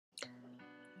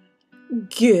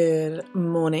Good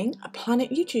morning,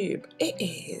 Planet YouTube. It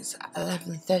is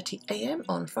 11:30 AM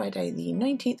on Friday the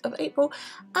 19th of April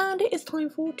and it is time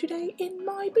for Today in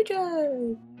My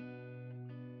BuJo.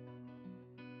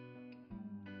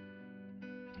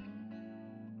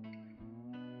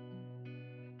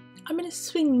 I'm in a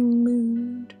swinging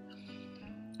mood.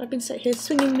 I've been sat here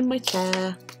swinging in my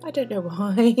chair. I don't know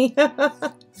why.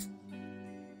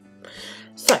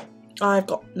 So, I've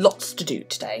got lots to do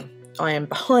today. I am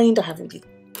behind, I have all these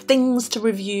things to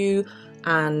review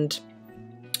and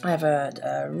I have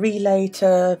a relay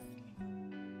to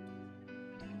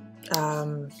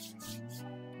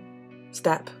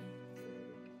step,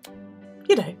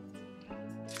 you know,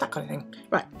 that kind of thing.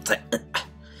 Right, so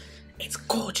it's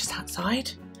gorgeous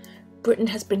outside. Britain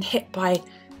has been hit by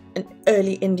an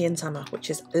early Indian summer, which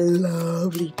is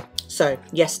lovely. So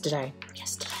yesterday,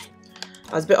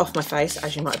 I was a bit off my face,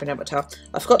 as you might have been able to tell.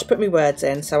 I forgot to put my words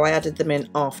in, so I added them in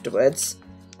afterwards.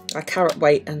 Carrot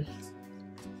weight and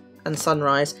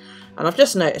sunrise. And I've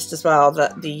just noticed as well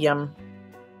that the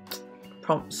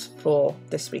prompts for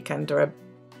this weekend are a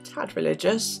tad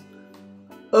religious.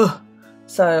 Ugh.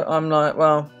 So I'm like,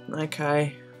 well,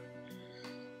 okay.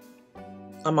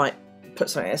 I might put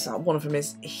something else. One of them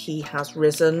is he has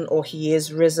risen, or he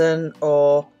is risen,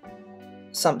 or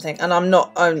something. And I'm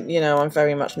not, I'm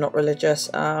very much not religious.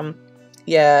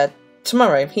 Yeah,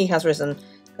 tomorrow he has risen,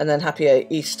 and then happy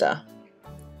Easter.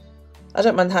 I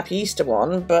don't mind the happy Easter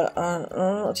one, but I'm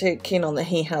not too keen on the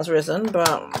he has risen.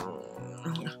 But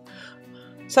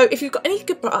so if you've got any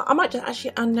good, I might just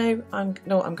actually, I know I'm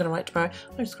going to write tomorrow.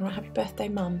 I'm just going to write happy birthday,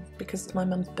 Mum, because it's my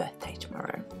mum's birthday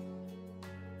tomorrow,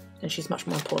 and she's much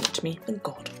more important to me than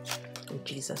God or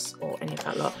Jesus or any of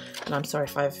that lot. And I'm sorry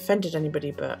if I've offended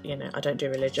anybody, but you know, I don't do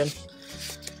religion.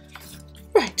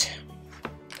 Right.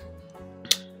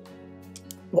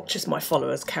 Watch as my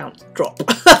followers count drop.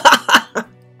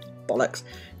 Bollocks.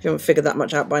 If you haven't figured that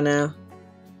much out by now.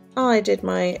 I did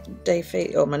my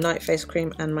my night face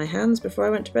cream and my hands before I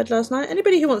went to bed last night.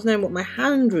 Anybody who wants to know what my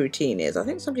hand routine is, I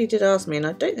think somebody did ask me and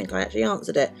I don't think I actually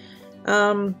answered it.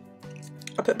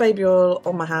 I put baby oil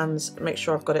on my hands, make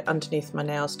sure I've got it underneath my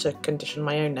nails to condition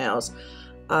my own nails.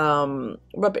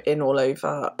 Rub it in all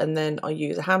over, and then I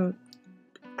use a hand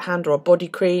or a body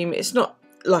cream. It's not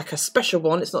like a special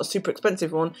one, it's not a super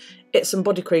expensive one. It's some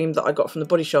body cream that I got from the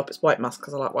Body Shop. It's white musk,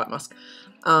 because I like white musk,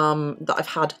 that I've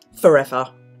had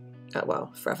forever.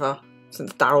 Well, forever,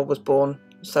 since Daryl was born.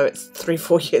 So it's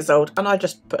 3-4 years old. And I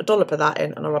just put a dollop of that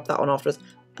in and I rub that on afterwards.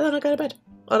 And then I go to bed.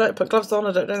 I don't put gloves on,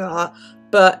 I don't do anything like that.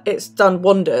 But it's done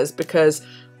wonders, because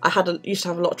I used to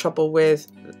have a lot of trouble with,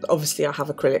 obviously I have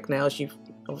acrylic nails, you've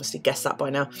obviously guessed that by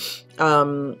now.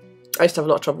 I used to have a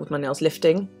lot of trouble with my nails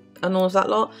lifting and all of that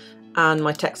lot. And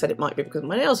my tech said it might be because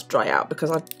my nails dry out,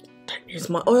 because I don't use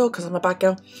my oil because I'm a bad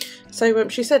girl. So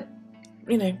she said,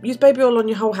 you know, use baby oil on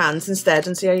your whole hands instead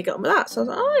and see how you get on with that. So I was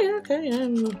like, oh yeah, okay, yeah.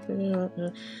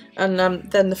 And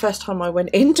then the first time I went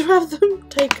in to have them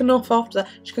taken off after that,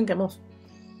 she couldn't get them off.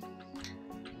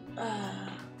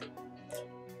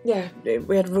 Yeah,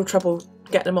 we had real trouble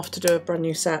getting them off to do a brand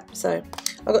new set. So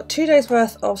I've got 2 days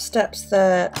worth of steps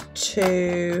there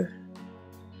to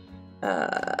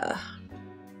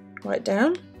write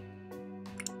down.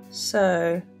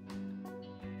 So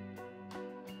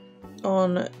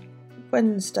on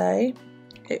Wednesday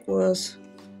it was,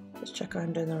 let's check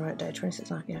I'm doing the right day,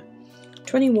 26/9, yeah,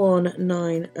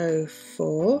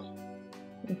 21,904.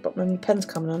 But my pen's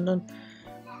coming undone.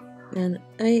 And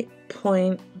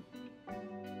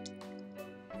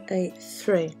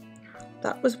 8.83.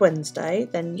 That was Wednesday.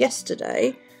 Then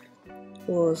yesterday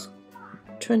was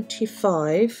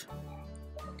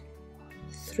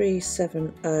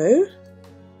 25,370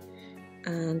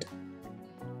 and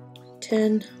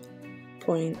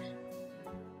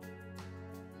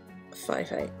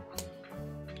 10.58.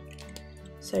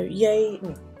 So yay.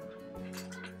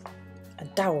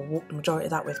 And Daryl walked the majority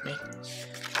of that with me.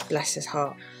 Bless his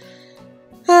heart.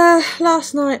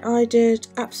 Last night I did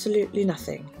absolutely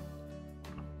nothing.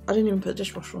 I didn't even put the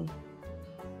dishwasher on.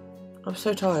 I was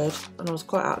so tired and I was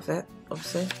quite out of it,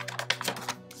 obviously.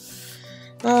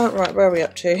 Right, where are we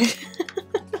up to?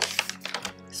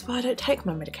 That's why I don't take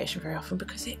my medication very often,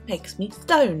 because it makes me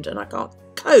stoned and I can't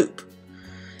cope.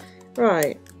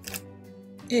 Right.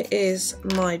 It is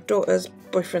my daughter's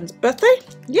boyfriend's birthday.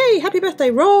 Yay, happy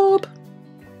birthday, Rob!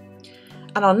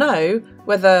 And I'll know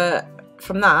whether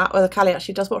from that whether Callie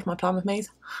actually does watch my Plan with Me's.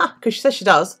 Ha! Because she says she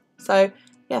does. So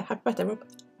yeah, happy birthday, Rob.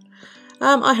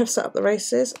 I have set up the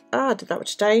races. I did that with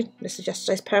today. This is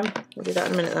yesterday's pen. We'll do that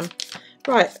in a minute then.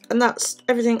 Right, and that's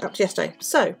everything up to yesterday.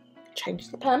 So, change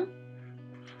the pen.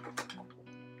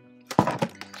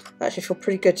 I actually feel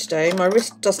pretty good today. My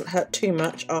wrist doesn't hurt too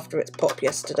much after its pop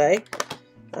yesterday.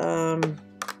 Hi!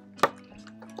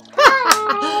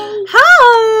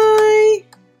 Hi!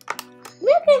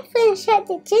 We're going to finish up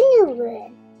the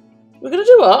journaling. We're going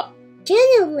to do what?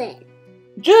 Journaling.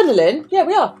 Journaling? Yeah,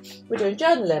 we are. We're doing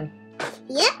journaling.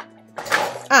 Yep.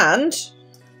 And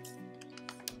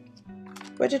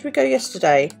where did we go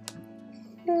yesterday?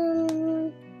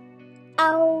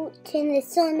 Out in the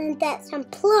sun and get some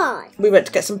plants. We went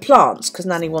to get some plants because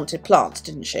Nanny wanted plants,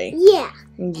 didn't she? Yeah.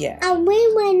 Yeah. And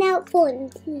we went out for a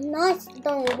nice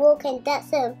long walk and get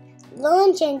some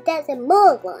lunch and get some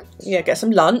more lunch. Yeah, get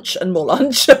some lunch and more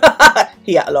lunch.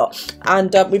 He ate a lot.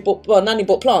 And Nanny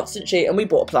bought plants, didn't she? And we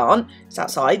bought a plant. It's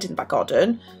outside in the back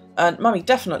garden. And Mummy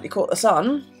definitely caught the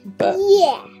sun. But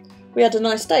yeah. We had a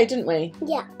nice day, didn't we?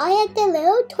 Yeah, I had the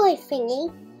little toy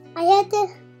thingy. I had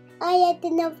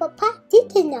another pet,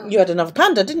 didn't I? You had another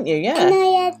panda, didn't you? Yeah. And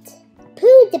I had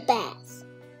Pooh Bears.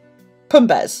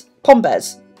 Pumbers.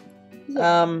 Pombears.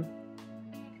 Yeah.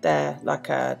 They're like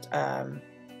a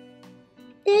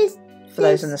for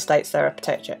those in the States, they're a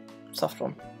potato chip, soft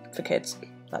one for kids,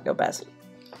 like your bears.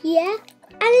 Yeah,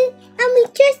 and we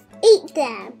just eat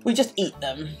them. We just eat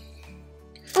them.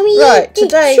 And we Right, eat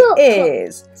today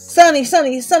is sunny.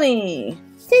 sunny. Sunny.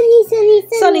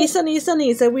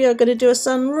 So we are going to do a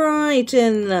sun right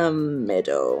in the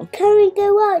middle. Can we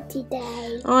go out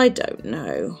today? I don't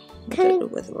know. I don't know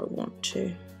whether I want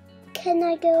to. Can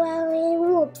I go out in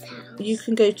Rob's house? You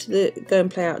can go and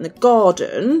play out in the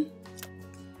garden.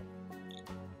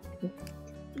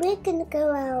 We're gonna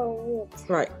go out in Rob's house.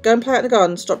 Right, go and play out in the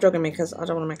garden. Stop jogging me because I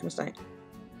don't want to make a mistake.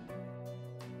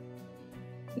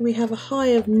 We have a high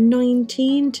of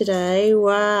 19 today.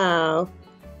 Wow.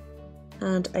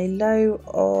 And a low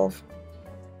of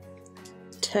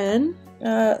 10.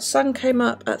 Sun came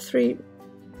up at 3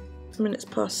 minutes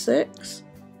past 6.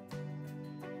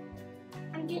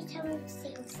 I'm just having a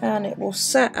sing. And it will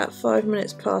set at 5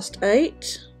 minutes past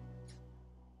 8.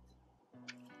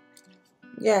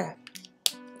 Yeah.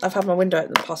 I've had my window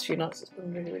open the past few nights. It's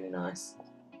been really, really nice.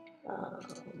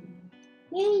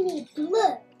 You need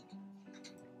blue.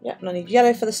 Yep, and I need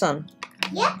yellow for the sun.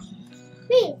 Yep.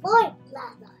 We like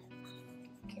Lala.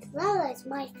 Because Lala is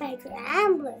my favourite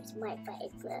and blue is my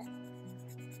favourite.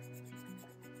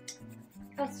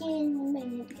 I'll see you in a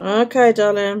minute. Okay,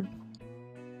 darling.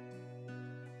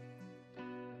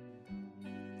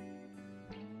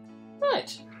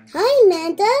 Right. Hi,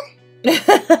 Amanda.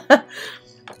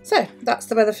 So, that's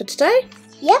the weather for today.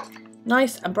 Yep.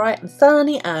 Nice and bright and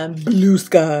sunny and blue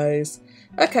skies.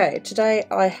 Okay, today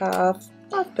I've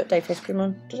put day face cream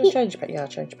on. Did I change pen? Yeah, I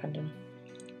changed pen, didn't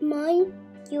I? Mine,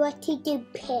 you have to do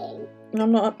pink. No,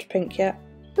 I'm not up to pink yet.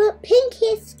 But pink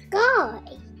is sky.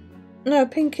 No,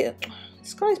 pink is...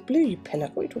 Sky's blue, you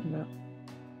pillock. What are you talking about?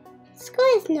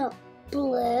 Sky is not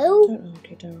blue. Don't know,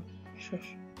 okay, don't.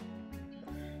 Shush.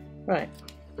 Right.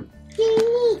 You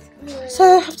need blue.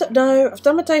 So, I've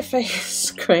done my day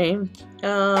face cream. I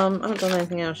haven't done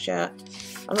anything else yet.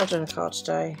 I'm not doing a card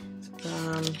today.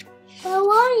 Well,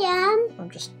 I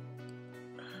am.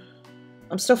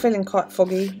 I'm still feeling quite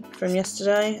foggy from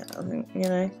yesterday. I think, you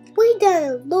know. We done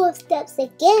a lot of steps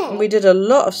again. We did a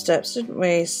lot of steps, didn't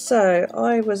we? So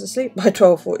I was asleep by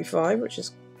 12:45, which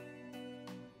is.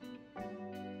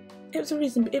 It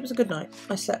was a good night.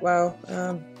 I slept well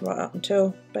right up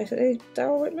until basically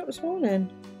Daryl woke me up this morning.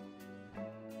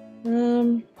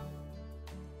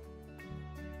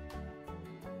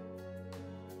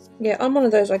 Yeah, I'm one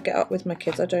of those. I get up with my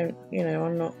kids. I don't, you know,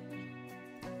 I'm not.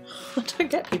 I don't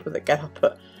get people that get up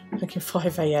at like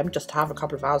 5 AM just to have a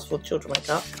couple of hours before the children wake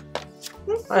up.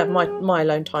 I have my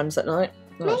alone times at night.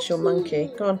 Oh, that's your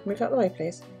monkey. Go on, move out the way,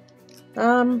 please.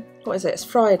 What is it? It's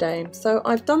Friday. So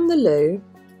I've done the loo.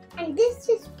 And this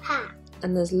is Pat.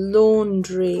 And there's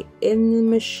laundry in the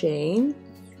machine.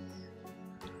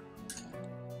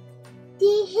 Do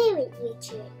you hear it, you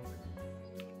two?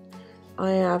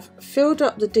 I have filled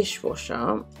up the dishwasher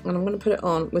and I'm going to put it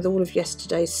on with all of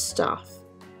yesterday's stuff.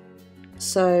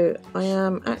 So I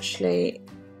am actually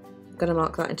going to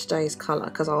mark that in today's colour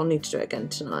because I'll need to do it again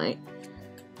tonight.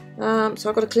 So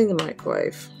I've got to clean the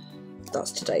microwave.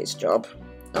 That's today's job.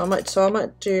 I might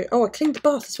do. Oh, I cleaned the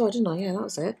bath as well, didn't I? Yeah, that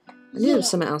was it. I knew there was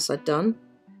something else I'd done.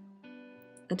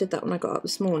 I did that when I got up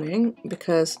this morning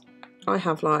because I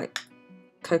have like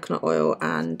coconut oil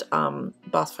and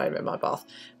bath foam in my bath,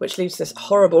 which leaves this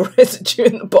horrible residue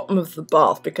in the bottom of the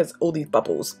bath because all these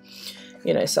bubbles,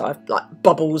 you know. So I've like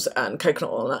bubbles and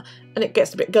coconut oil and that, and it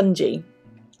gets a bit gungy.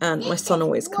 And my son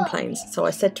always complains. So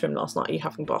I said to him last night, "Are you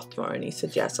having a bath tomorrow?" And he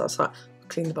said yes. So I was like, "I'll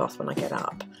clean the bath when I get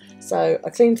up." So I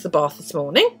cleaned the bath this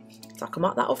morning. So I can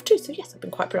mark that off too. So yes, I've been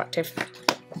quite productive.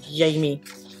 Yay me.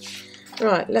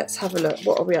 Right, let's have a look.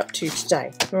 What are we up to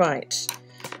today? Right.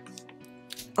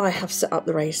 I have set up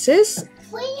the races.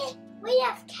 We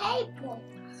have cable.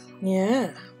 Yeah.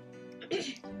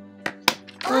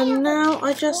 And now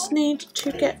I just need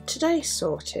to get today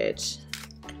sorted.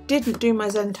 Didn't do my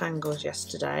Zentangles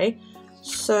yesterday,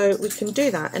 so we can do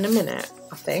that in a minute,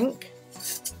 I think.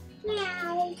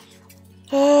 Meow.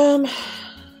 What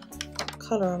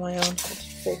colour am I on?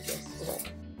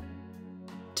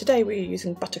 Today we're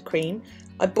using buttercream.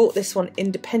 I bought this one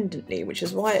independently, which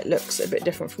is why it looks a bit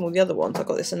different from all the other ones. I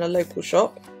got this in a local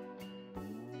shop.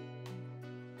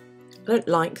 I don't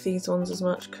like these ones as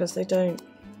much because they don't...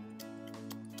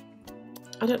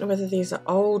 I don't know whether these are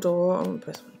old or...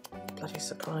 bloody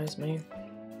surprise me.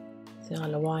 The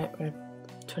Isle of Wight, we're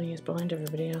 20 years behind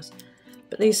everybody else.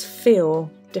 But these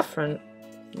feel different.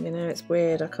 You know, it's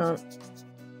weird. I can't...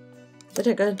 They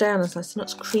don't go down as nice. They're not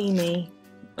as creamy.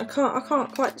 I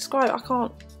can't quite describe it. I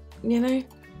can't, you know.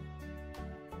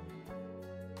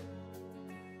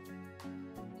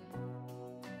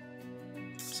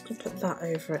 Just gonna put that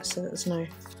over it so that there's no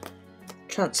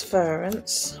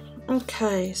transference.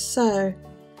 Okay, so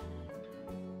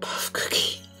puff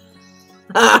cookie.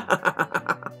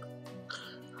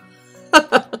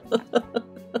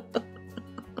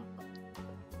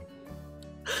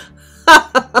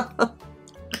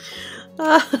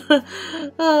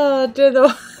 Oh dear, the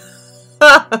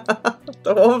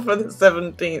one for the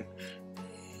 17th.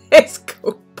 It's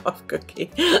called Puff Cookie.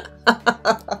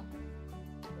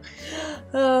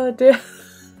 Oh dear.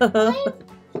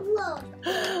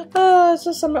 Oh, it's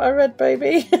just something I read,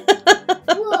 baby.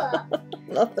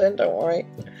 Nothing, don't worry.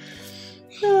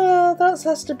 Oh, that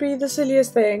has to be the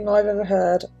silliest thing I've ever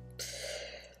heard.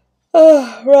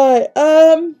 Oh, right.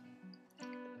 Oh,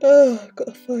 I've got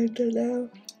to find her now.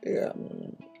 Yeah.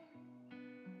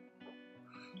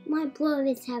 My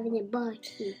brother's having a bath,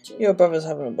 teacher. Your brother's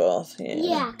having a bath, yeah.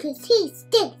 Yeah, because he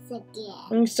stinks again.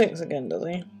 He stinks again, does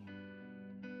he?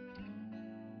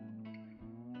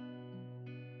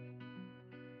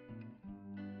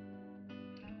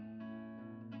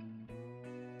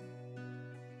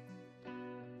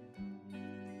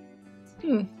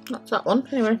 That's that one.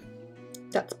 Anyway,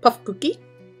 that's Puff Cookie.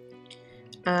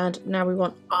 And now we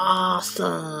want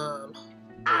awesome.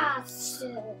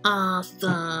 Awesome.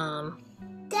 Awesome.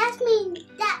 That means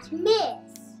that's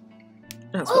Miss.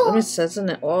 That's what the miss says, isn't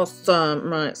it?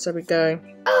 Awesome. Right, so we go.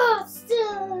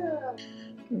 Awesome.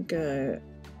 Go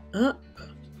up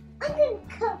I'm going to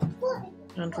cut foot.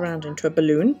 and round into a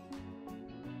balloon.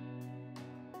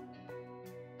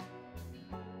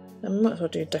 I might as well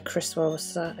do the Chris while we're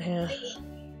sat here.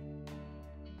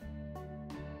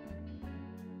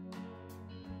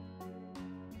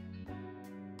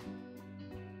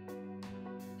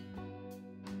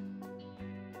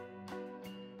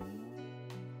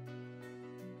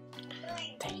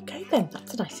 There you go then,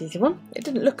 that's a nice easy one. It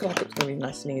didn't look like it was going to be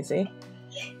nice and easy.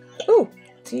 Oh,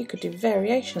 so you could do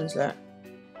variations there.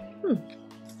 There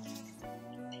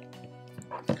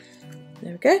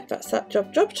we go, that's that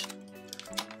jobbed.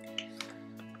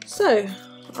 So,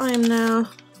 I am now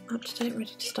up to date,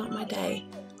 ready to start my day.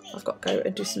 I've got to go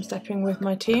and do some stepping with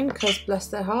my team because, bless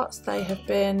their hearts, they have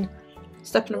been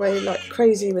stepping away like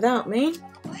crazy without me.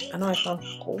 And I've gone,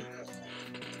 oh.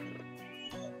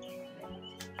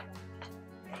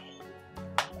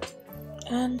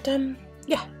 And,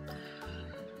 yeah,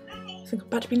 I think I'm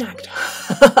about to be nagged.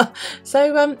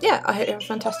 So, yeah, I hope you have a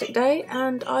fantastic day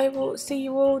and I will see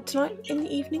you all tonight in the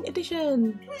evening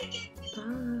edition.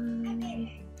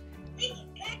 Bye.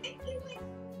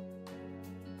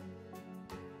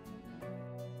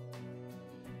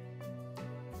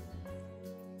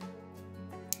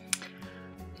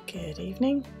 Good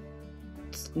evening.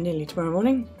 It's nearly tomorrow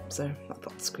morning, so I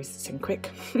thought I'd squeeze this in quick.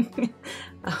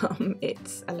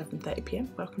 It's 11:30 PM.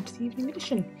 Welcome to the evening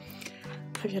edition.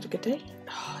 Hope you had a good day.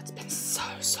 Oh, it's been so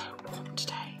warm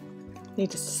today.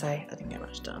 Needless to say, I didn't get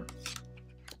much done.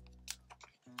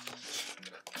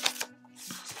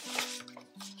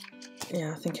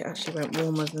 Yeah, I think it actually went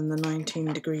warmer than the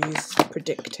 19 degrees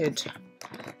predicted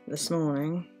this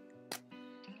morning.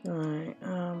 Right,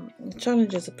 the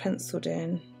challenges are penciled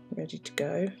in, ready to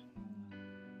go.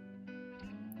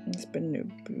 There's been no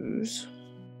booze.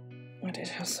 I did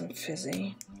have some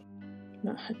fizzy.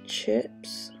 Not had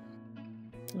chips.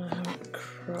 I haven't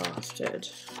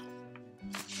crafted.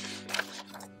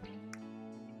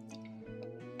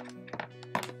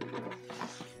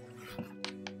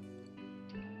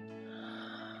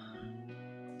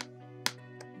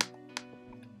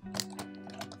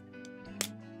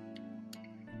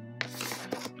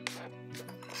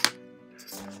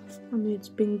 It's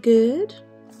been good.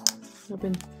 I've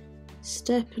been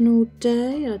stepping all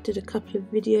day. I did a couple of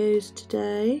videos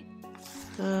today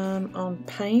on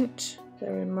paint.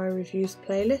 They're in my reviews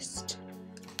playlist.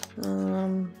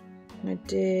 I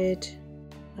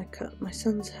cut my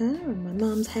son's hair and my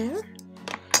mum's hair.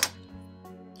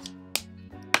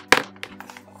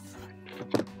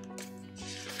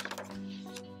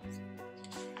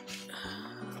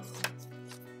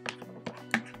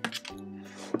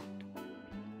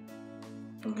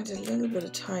 I did a little bit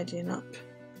of tidying up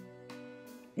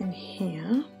in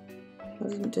here. I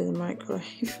didn't do the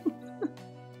microwave.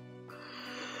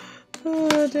 Oh,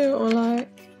 I do it all like.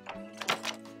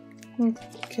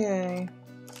 Okay.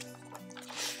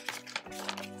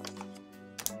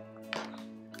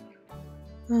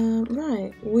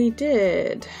 Right, we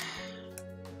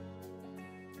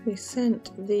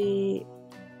sent the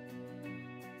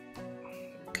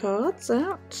cards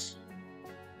out,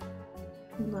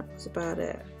 and that was about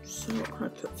it. So what can I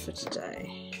put for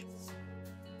today?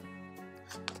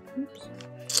 Oops.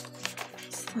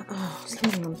 What's that? Oh, it's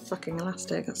leaning on the fucking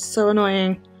elastic. That's so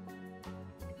annoying.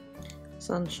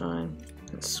 Sunshine.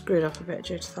 It's screwed up a bit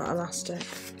due to that elastic.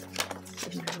 I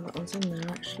didn't know that one's in there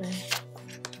actually.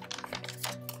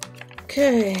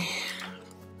 Okay.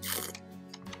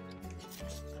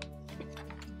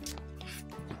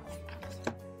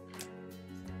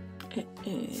 It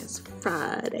is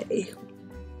Friday.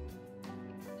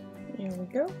 Here we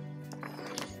go.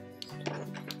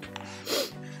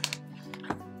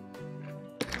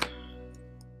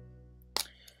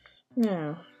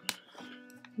 Now,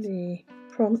 the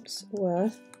prompts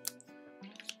were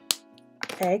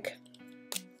egg,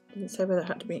 didn't say whether it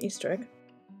had to be an Easter egg,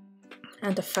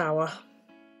 and a flower,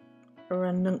 a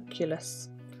ranunculus.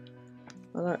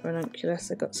 I like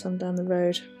ranunculus, I got some down the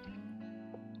road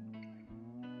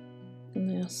and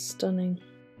they are stunning.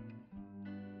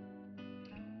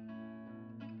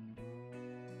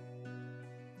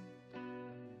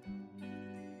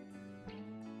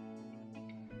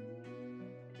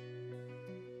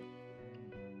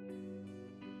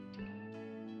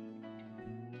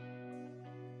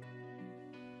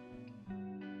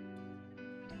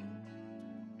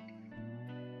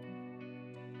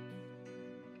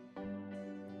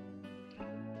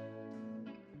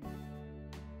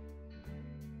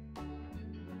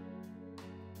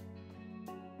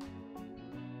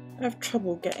 I have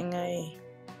trouble getting a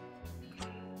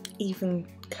even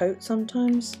coat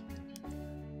sometimes.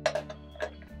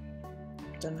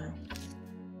 Don't know.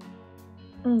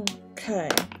 Okay.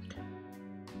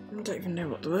 I don't even know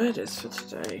what the word is for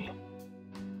today.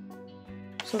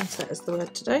 Sunset is the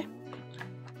word today.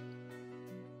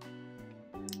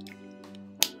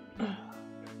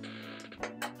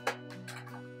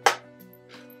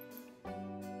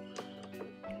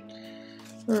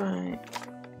 Right.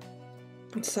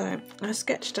 So I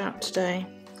sketched out today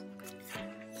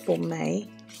for May,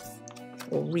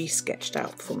 or re-sketched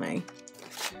out for May.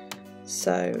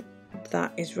 So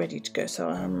that is ready to go. So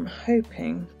I'm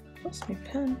hoping, lost my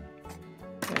pen.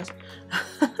 Yes.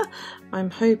 I'm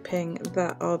hoping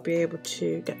that I'll be able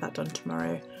to get that done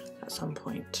tomorrow at some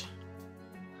point.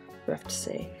 We'll have to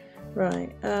see.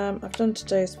 Right, I've done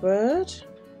today's word.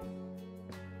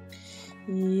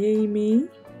 Yay me.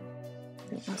 I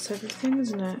think that's everything,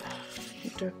 isn't it?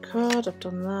 Do a card, I've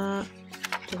done that.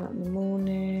 Do that in the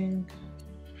morning.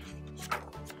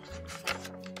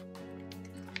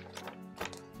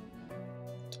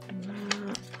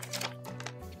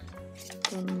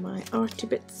 Done my arty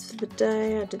bits for the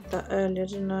day. I did that earlier,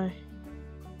 didn't I?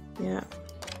 Yeah.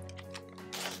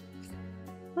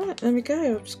 Right, there we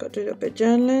go. I've just got to do a little bit of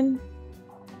journaling.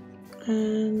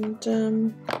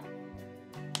 And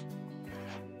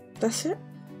that's it.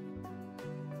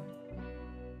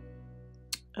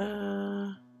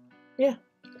 Yeah.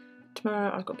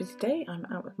 Tomorrow I've got a busy day. I'm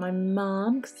out with my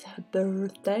mum because it's her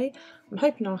birthday. I'm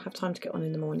hoping I'll have time to get on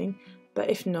in the morning. But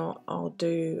if not, I'll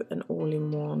do an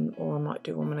all-in-one, or I might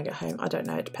do one when I get home. I don't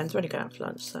know, it depends. We're only going out for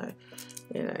lunch, so,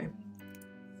 you know,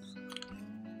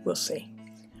 we'll see.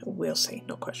 We'll see,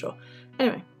 not quite sure.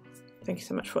 Anyway, thank you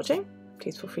so much for watching.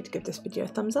 Please feel free to give this video a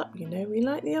thumbs up. You know we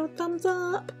like the old thumbs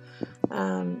up.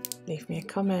 Leave me a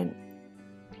comment.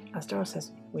 As Dara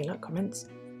says, we like comments.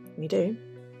 We do.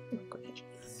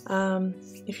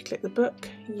 If you click the book,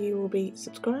 you will be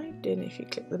subscribed, and if you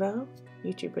click the bell,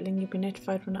 YouTube will you'll be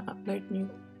notified when I upload new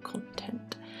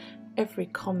content. Every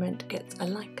comment gets a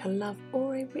like, a love,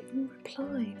 or a written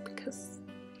reply, because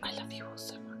I love you all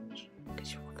so much,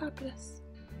 because you're all fabulous.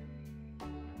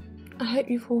 I hope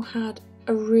you've all had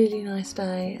a really nice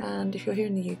day, and if you're here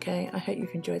in the UK, I hope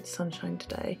you've enjoyed the sunshine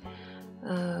today.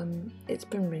 It's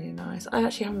been really nice. I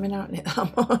actually haven't been out in it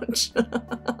that much.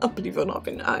 Believe it or not, I've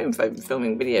been at home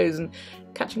filming videos and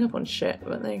catching up on shit,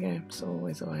 but there you go, it's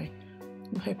always away.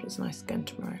 I'm hoping it's nice again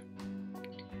tomorrow.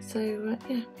 So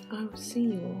yeah, I will see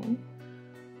you all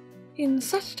in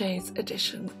Saturday's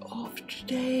edition of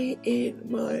Today in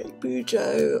My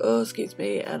BuJo. Oh, excuse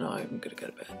me, and I'm gonna go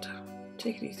to bed.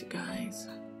 Take it easy, guys.